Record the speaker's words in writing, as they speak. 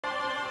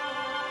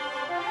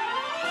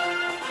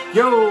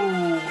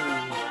Yo,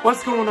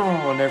 what's going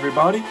on,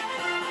 everybody?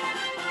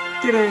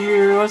 Get in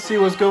here, let's see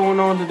what's going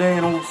on today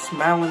in old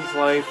Smalling's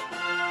life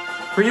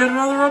for yet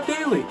another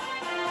Updaily.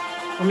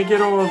 Let me get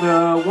all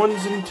the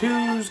 1s and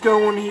 2s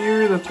going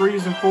here, the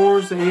 3s and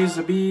 4s, the A's,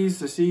 the B's,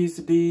 the C's,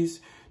 the D's,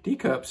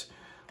 D-cups.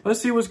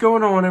 Let's see what's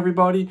going on,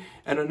 everybody.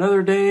 And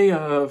another day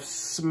of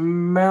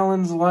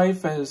Smalling's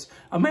life as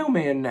a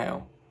mailman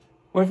now.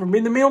 Went from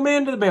being the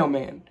mailman to the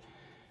mailman.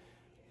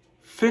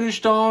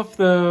 Finished off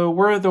the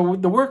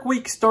work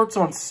week starts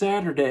on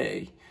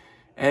Saturday,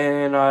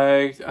 and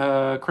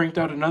I cranked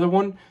out another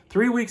one.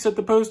 3 weeks at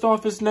the post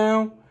office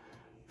now,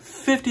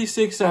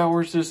 56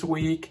 hours this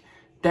week.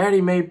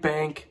 Daddy made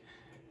bank.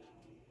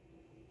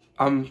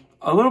 I'm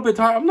a little bit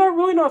tired. I'm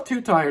not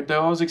too tired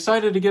though. I was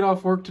excited to get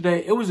off work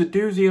today. It was a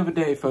doozy of a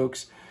day,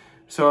 folks.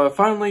 So I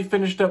finally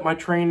finished up my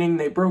training.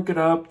 They broke it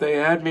up. They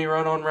had me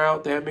run on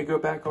route. They had me go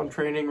back on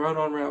training, run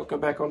on route, go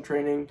back on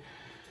training.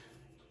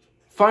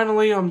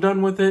 Finally, I'm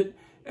done with it,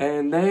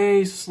 and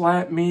they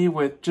slapped me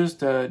with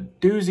just a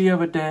doozy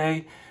of a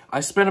day.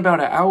 I spent about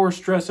an hour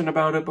stressing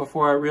about it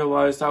before I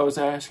realized I was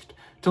asked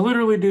to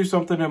literally do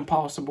something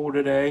impossible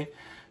today.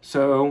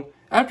 So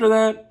after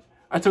that,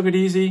 I took it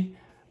easy,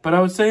 but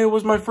I would say it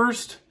was my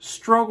first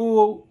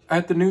struggle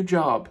at the new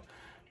job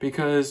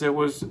because it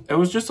was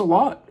just a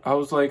lot. I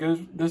was like,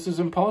 this is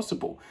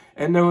impossible.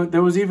 And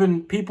there was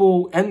even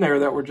people in there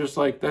that were just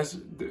like,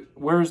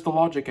 where's the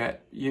logic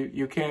at?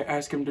 You can't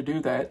ask him to do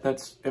that.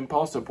 That's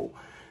impossible.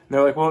 And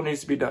they're like, well, it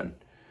needs to be done.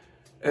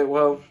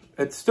 Well,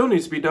 it still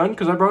needs to be done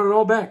because I brought it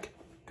all back.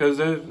 Because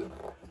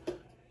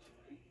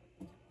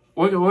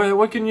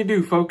what can you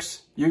do,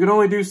 folks? You can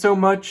only do so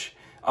much.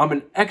 I'm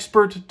an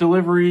expert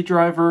delivery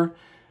driver.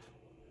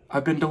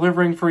 I've been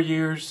delivering for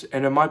years,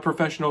 and in my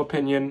professional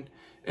opinion,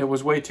 it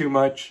was way too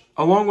much,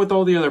 along with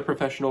all the other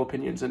professional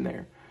opinions in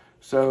there.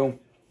 So,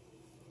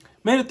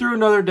 made it through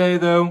another day,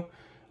 though.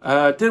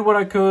 Did what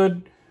I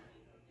could.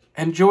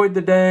 Enjoyed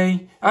the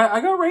day.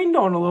 I got rained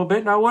on a little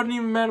bit, and I wasn't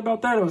even mad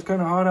about that. It was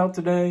kind of hot out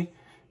today.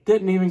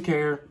 Didn't even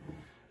care.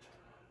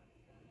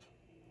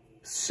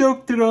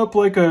 Soaked it up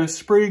like a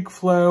sprig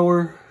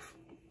flower.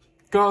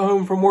 Got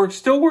home from work.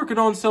 Still working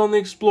on selling the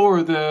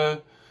Explorer.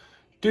 The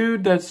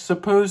dude that's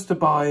supposed to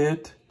buy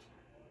it.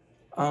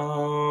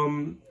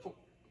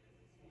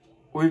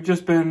 We've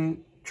just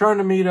been trying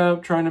to meet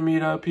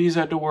up. He's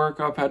had to work.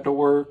 I've had to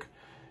work.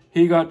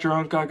 He got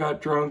drunk. I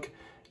got drunk.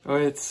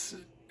 It's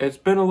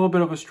been a little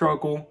bit of a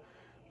struggle,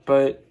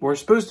 but we're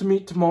supposed to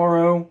meet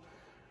tomorrow.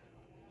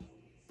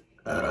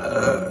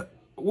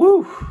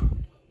 Woo!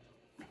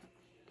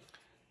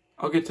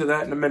 I'll get to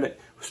that in a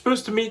minute. We're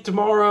supposed to meet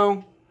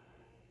tomorrow.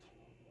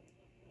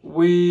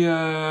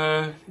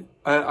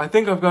 I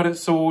think I've got it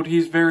sold.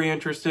 He's very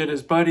interested.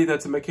 His buddy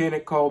that's a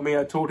mechanic called me.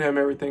 I told him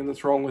everything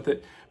that's wrong with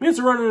it. I mean, it's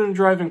a running and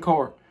driving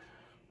car.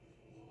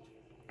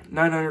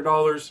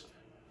 $900.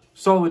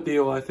 Solid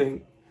deal, I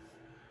think.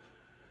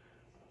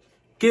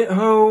 Get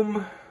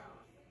home.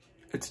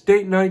 It's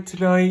date night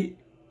tonight.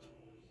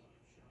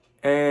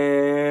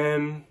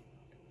 And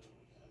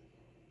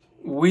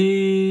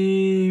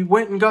we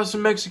went and got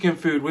some Mexican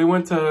food. We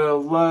went to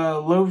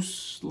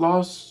Los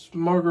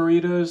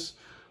Margaritas,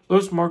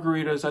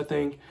 I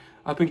think,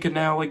 up in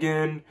Canal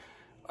again.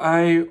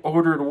 I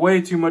ordered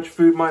way too much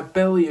food. My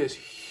belly is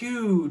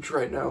huge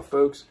right now,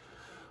 folks.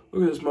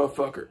 Look at this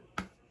motherfucker.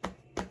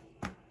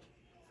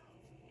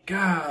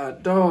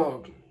 God,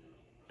 dog.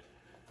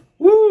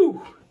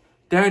 Woo!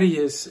 Daddy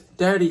is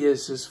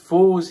as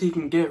full as he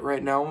can get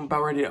right now. I'm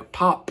about ready to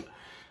pop.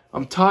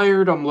 I'm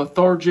tired. I'm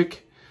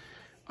lethargic.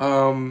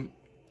 A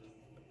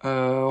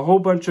whole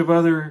bunch of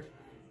other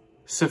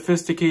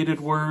sophisticated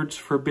words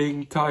for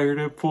being tired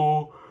and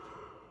full.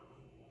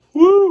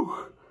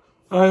 Woo!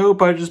 I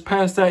hope I just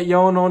passed that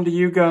yawn on to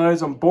you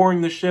guys. I'm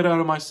boring the shit out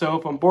of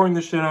myself. I'm boring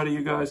the shit out of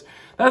you guys.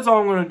 That's all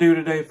I'm going to do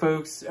today,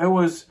 folks. It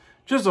was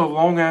just a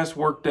long-ass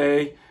work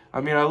day. I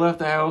mean, I left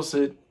the house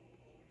at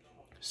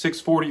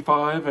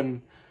 6:45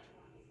 and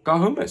got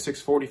home at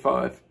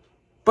 6:45.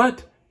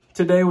 But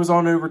today was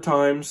on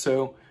overtime,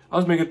 so I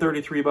was making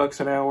 33 bucks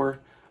an hour.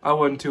 I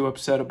wasn't too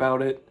upset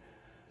about it.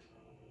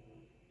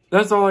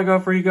 That's all I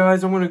got for you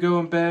guys. I'm going to go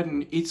in bed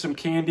and eat some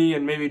candy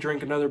and maybe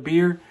drink another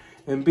beer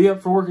and be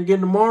up for work again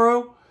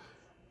tomorrow.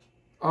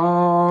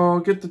 I'll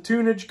get the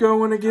tunage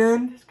going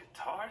again. This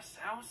guitar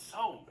sounds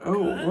so good.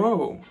 Oh,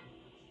 whoa.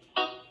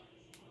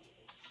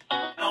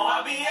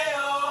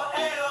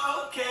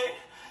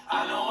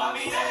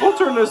 We'll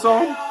turn this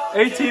on.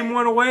 A-Team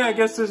went away. I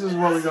guess this is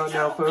what we got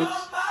now, folks.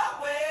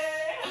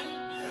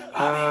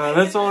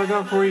 That's all I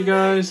got for you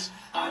guys.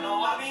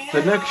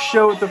 The next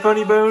show at the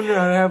Funny Bone,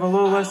 I have a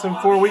little less than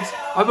 4 weeks.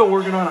 I've been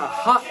working on a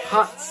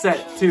hot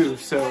set, too.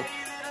 So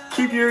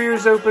keep your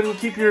ears open,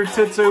 keep your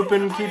tits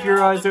open, keep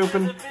your eyes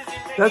open.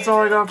 That's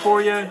all I got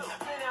for you.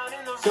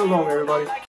 So long, everybody.